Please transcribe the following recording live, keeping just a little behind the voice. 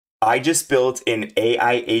I just built an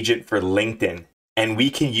AI agent for LinkedIn, and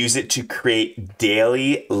we can use it to create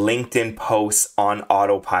daily LinkedIn posts on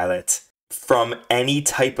autopilot from any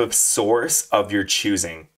type of source of your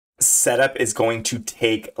choosing. Setup is going to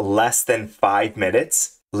take less than 5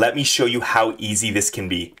 minutes. Let me show you how easy this can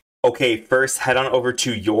be. Okay, first head on over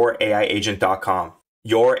to YourAIAgent.com.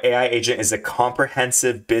 YourAIAgent is a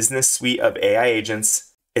comprehensive business suite of AI agents.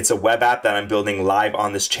 It's a web app that I'm building live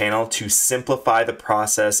on this channel to simplify the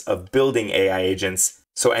process of building AI agents.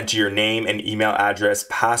 So enter your name and email address,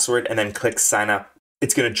 password, and then click sign up.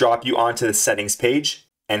 It's going to drop you onto the settings page.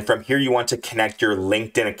 And from here, you want to connect your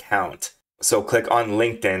LinkedIn account. So click on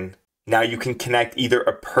LinkedIn. Now you can connect either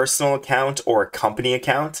a personal account or a company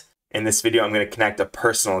account. In this video, I'm going to connect a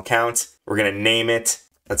personal account. We're going to name it,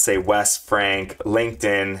 let's say Wes Frank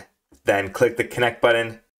LinkedIn, then click the connect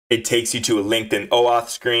button. It takes you to a LinkedIn OAuth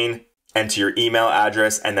screen, enter your email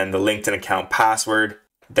address and then the LinkedIn account password,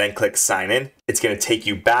 then click sign in. It's going to take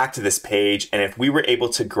you back to this page. And if we were able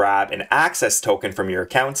to grab an access token from your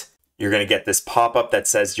account, you're going to get this pop-up that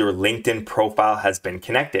says your LinkedIn profile has been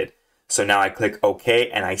connected. So now I click OK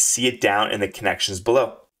and I see it down in the connections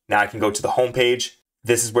below. Now I can go to the home page.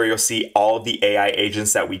 This is where you'll see all of the AI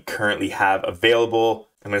agents that we currently have available.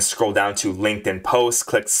 I'm going to scroll down to LinkedIn posts,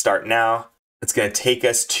 click start now. It's going to take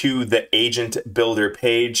us to the agent builder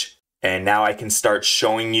page. And now I can start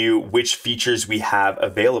showing you which features we have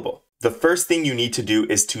available. The first thing you need to do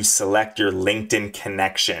is to select your LinkedIn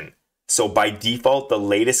connection. So by default, the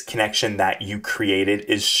latest connection that you created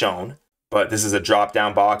is shown, but this is a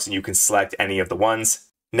drop-down box and you can select any of the ones.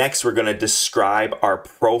 Next, we're going to describe our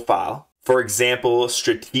profile. For example,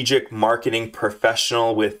 strategic marketing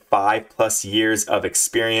professional with 5+ years of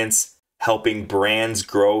experience, helping brands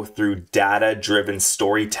grow through data-driven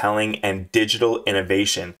storytelling and digital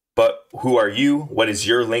innovation. But who are you? What is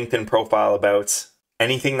your LinkedIn profile about?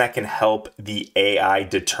 Anything that can help the AI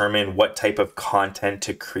determine what type of content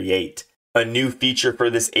to create. A new feature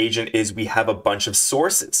for this agent is we have a bunch of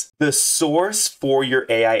sources. The source for your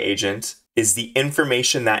AI agent is the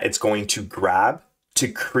information that it's going to grab to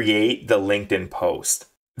create the LinkedIn post.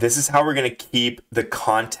 This is how we're going to keep the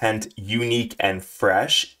content unique and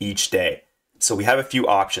fresh each day. So we have a few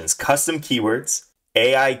options: custom keywords,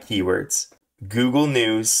 AI keywords, Google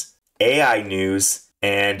News, AI News,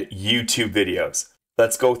 and YouTube videos.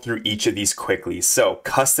 Let's go through each of these quickly. So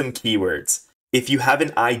custom keywords. If you have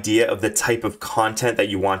an idea of the type of content that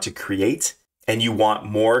you want to create and you want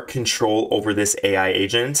more control over this AI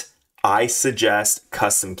agent, I suggest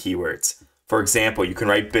custom keywords. For example, you can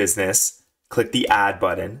write business, click the add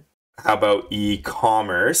button. How about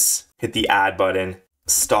e-commerce? Hit the add button.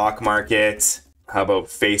 Stock market. How about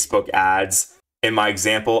Facebook ads? In my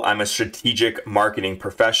example, I'm a strategic marketing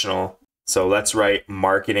professional. So let's write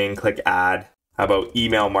marketing, click add. How about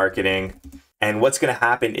email marketing? And what's going to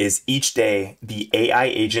happen is each day, the AI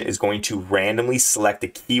agent is going to randomly select a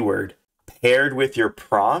keyword paired with your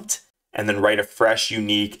prompt and then write a fresh,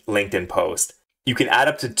 unique LinkedIn post. You can add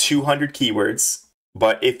up to 200 keywords,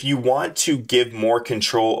 but if you want to give more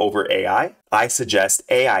control over AI, I suggest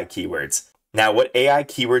AI keywords. Now, what AI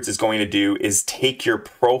keywords is going to do is take your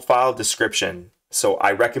profile description. So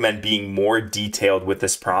I recommend being more detailed with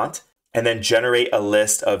this prompt and then generate a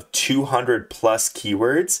list of 200+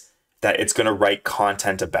 keywords that it's going to write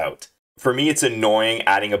content about. For me, it's annoying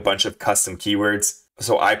adding a bunch of custom keywords,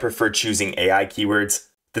 so I prefer choosing AI keywords.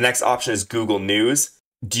 The next option is Google News.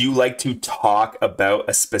 Do you like to talk about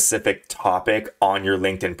a specific topic on your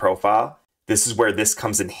LinkedIn profile? This is where this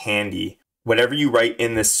comes in handy. Whatever you write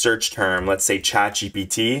in this search term, let's say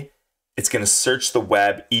ChatGPT, it's going to search the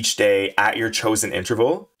web each day at your chosen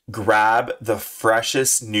interval, grab the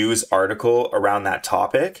freshest news article around that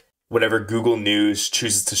topic, whatever Google News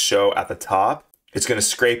chooses to show at the top. It's going to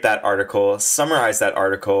scrape that article, summarize that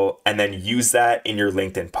article, and then use that in your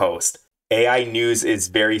LinkedIn post. AI News is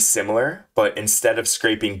very similar, but instead of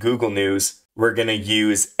scraping Google News, we're going to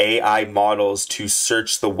use AI models to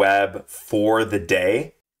search the web for the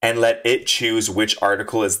day and let it choose which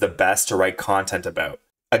article is the best to write content about.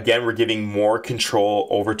 Again, we're giving more control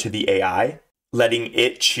over to the AI, letting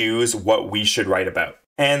it choose what we should write about.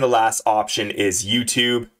 And the last option is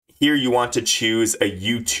YouTube. Here you want to choose a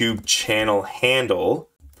YouTube channel handle.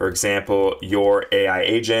 For example, your AI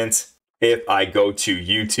agent. If I go to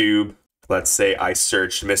YouTube, let's say I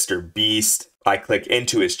searched Mr. Beast, I click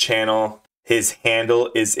into his channel, his handle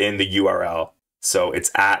is in the URL. So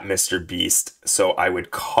it's at Mr. Beast. So I would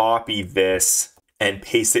copy this and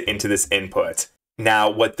paste it into this input. Now,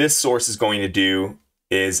 what this source is going to do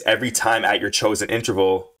is every time at your chosen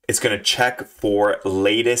interval, it's going to check for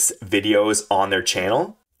latest videos on their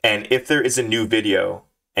channel. And if there is a new video,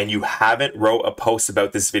 and you haven't wrote a post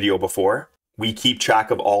about this video before, we keep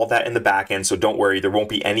track of all that in the back end, so don't worry, there won't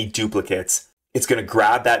be any duplicates. It's going to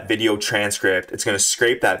grab that video transcript, it's going to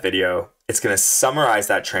scrape that video, it's going to summarize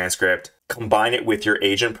that transcript, combine it with your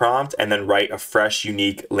agent prompt, and then write a fresh,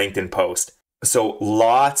 unique LinkedIn post. So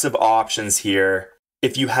lots of options here.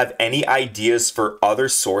 If you have any ideas for other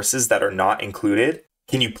sources that are not included,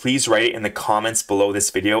 can you please write it in the comments below this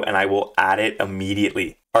video and I will add it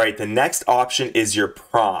immediately. All right, the next option is your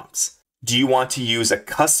prompts. Do you want to use a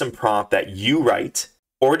custom prompt that you write,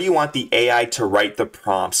 or do you want the AI to write the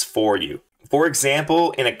prompts for you? For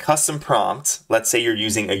example, in a custom prompt, let's say you're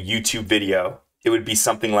using a YouTube video, it would be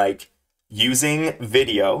something like, using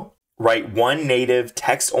video, write one native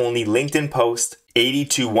text-only LinkedIn post, 80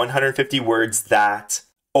 to 150 words that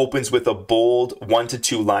opens with a bold 1 to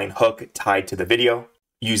 2 line hook tied to the video,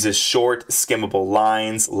 uses short, skimmable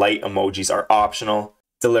lines, light emojis are optional,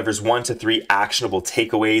 delivers 1 to 3 actionable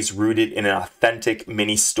takeaways rooted in an authentic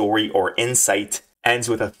mini story or insight, ends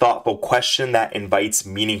with a thoughtful question that invites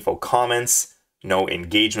meaningful comments, no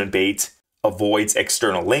engagement bait, avoids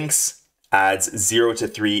external links, adds 0 to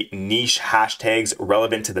 3 niche hashtags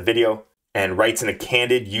relevant to the video, and writes in a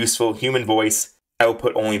candid, useful human voice,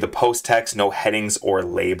 output only the post text, no headings or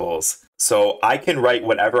labels. So I can write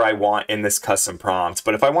whatever I want in this custom prompt,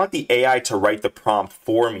 but if I want the AI to write the prompt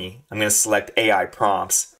for me, I'm going to select AI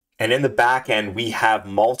prompts. And in the back end, we have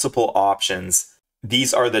multiple options.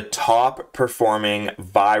 These are the top performing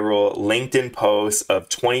viral LinkedIn posts of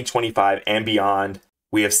 2025 and beyond.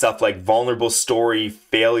 We have stuff like vulnerable story,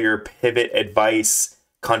 failure, pivot advice,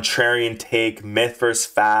 contrarian take, myth versus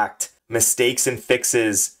fact, mistakes and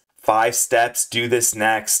fixes, 5 steps, do this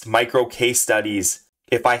next, micro case studies.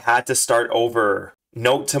 If I had to start over,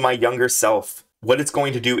 note to my younger self. What it's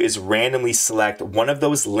going to do is randomly select one of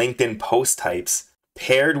those LinkedIn post types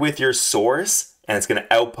paired with your source, and it's going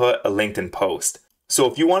to output a LinkedIn post.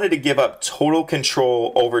 So if you wanted to give up total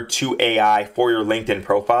control over to AI for your LinkedIn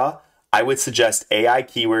profile, I would suggest AI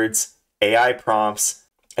keywords, AI prompts,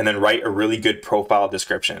 and then write a really good profile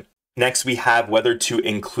description. Next, we have whether to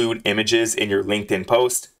include images in your LinkedIn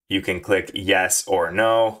post. You can click yes or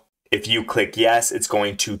no. If you click yes, it's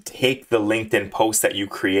going to take the LinkedIn post that you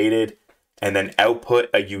created and then output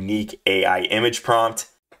a unique AI image prompt.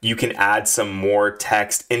 You can add some more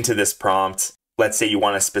text into this prompt. Let's say you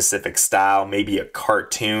want a specific style, maybe a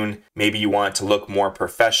cartoon, maybe you want it to look more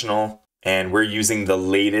professional. And we're using the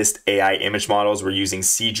latest AI image models. We're using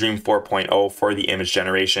Seedream 4.0 for the image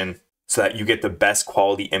generation so that you get the best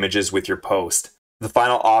quality images with your post. The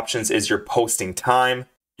final options is your posting time.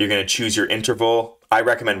 You're going to choose your interval. I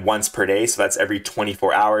recommend once per day, so that's every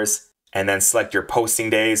 24 hours. And then select your posting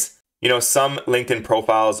days. You know, some LinkedIn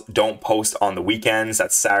profiles don't post on the weekends.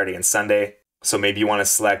 That's Saturday and Sunday. So maybe you want to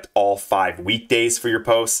select all 5 weekdays for your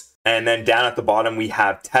posts. And then down at the bottom, we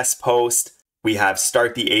have test post. We have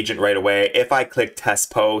start the agent right away. If I click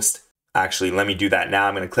test post, actually, let me do that now.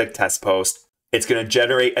 I'm going to click test post. It's going to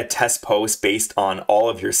generate a test post based on all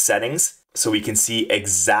of your settings. So we can see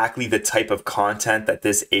exactly the type of content that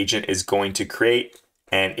this agent is going to create.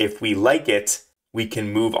 And if we like it, we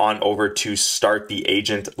can move on over to start the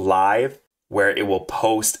agent live, where it will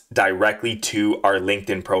post directly to our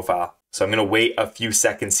LinkedIn profile. So I'm going to wait a few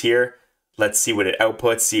seconds here. Let's see what it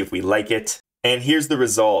outputs, see if we like it. And here's the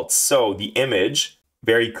results. So the image,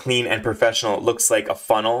 very clean and professional. It looks like a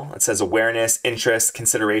funnel. It says awareness, interest,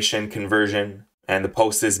 consideration, conversion. And the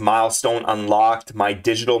post is milestone unlocked. My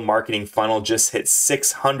digital marketing funnel just hit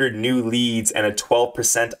 600 new leads and a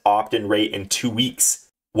 12% opt-in rate in 2 weeks.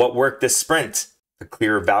 What worked this sprint? A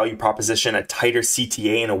clearer value proposition, a tighter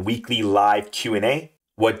CTA, and a weekly live Q&A.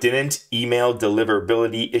 What didn't? Email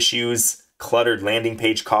deliverability issues, cluttered landing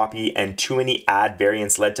page copy, and too many ad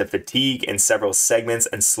variants led to fatigue in several segments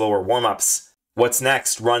and slower warm-ups. What's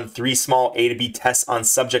next? Run 3 small A to B tests on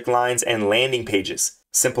subject lines and landing pages.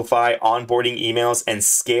 Simplify onboarding emails and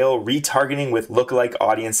scale retargeting with lookalike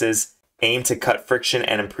audiences. Aim to cut friction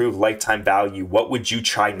and improve lifetime value. What would you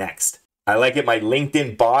try next? I like it. My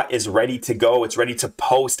LinkedIn bot is ready to go. It's ready to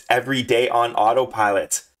post every day on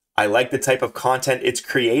autopilot. I like the type of content it's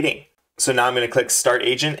creating. So now I'm going to click Start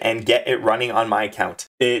Agent and get it running on my account.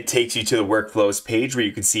 It takes you to the Workflows page where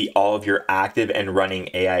you can see all of your active and running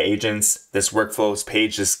AI agents. This Workflows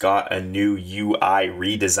page just got a new UI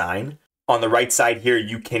redesign. On the right side here,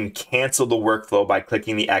 you can cancel the workflow by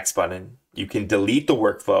clicking the X button. You can delete the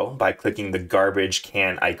workflow by clicking the garbage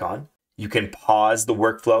can icon. You can pause the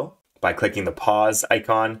workflow by clicking the pause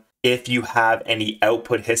icon. If you have any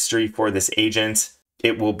output history for this agent,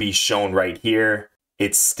 it will be shown right here.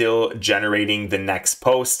 It's still generating the next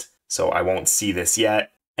post, so I won't see this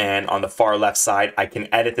yet. And on the far left side, I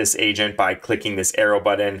can edit this agent by clicking this arrow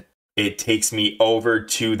button. It takes me over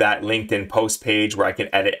to that LinkedIn post page where I can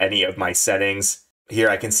edit any of my settings. Here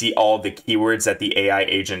I can see all the keywords that the AI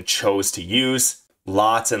agent chose to use.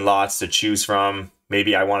 Lots and lots to choose from.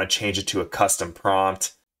 Maybe I want to change it to a custom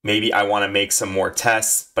prompt. Maybe I want to make some more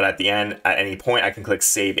tests, but at the end, at any point, I can click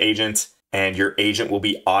Save Agent, and your agent will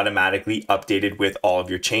be automatically updated with all of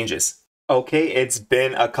your changes. Okay, it's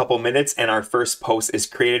been a couple minutes and our first post is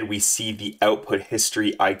created. We see the output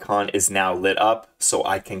history icon is now lit up, so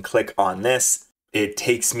I can click on this. It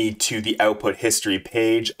takes me to the output history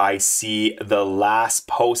page. I see the last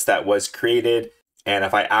post that was created, and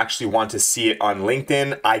if I actually want to see it on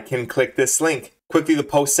LinkedIn, I can click this link. Quickly, the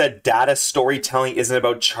post said, data storytelling isn't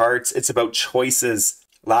about charts, it's about choices.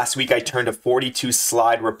 Last week, I turned a 42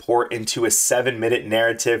 slide report into a 7-minute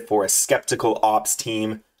narrative for a skeptical ops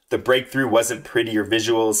team. The breakthrough wasn't prettier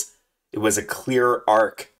visuals. It was a clearer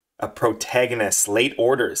arc, a protagonist, late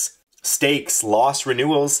orders, stakes, lost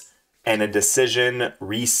renewals, and a decision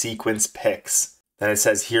resequence picks. Then it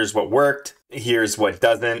says, here's what worked, here's what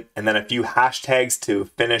doesn't, and then a few hashtags to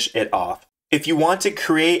finish it off. If you want to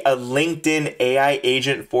create a LinkedIn AI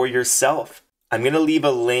agent for yourself, I'm going to leave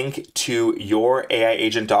a link to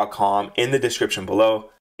YourAIAgent.com in the description below.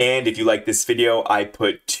 And if you like this video, I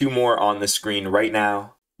put 2 more on the screen right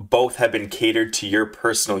now. Both have been catered to your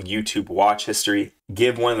personal YouTube watch history.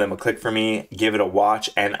 Give one of them a click for me, give it a watch,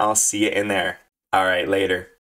 and I'll see you in there. All right, later.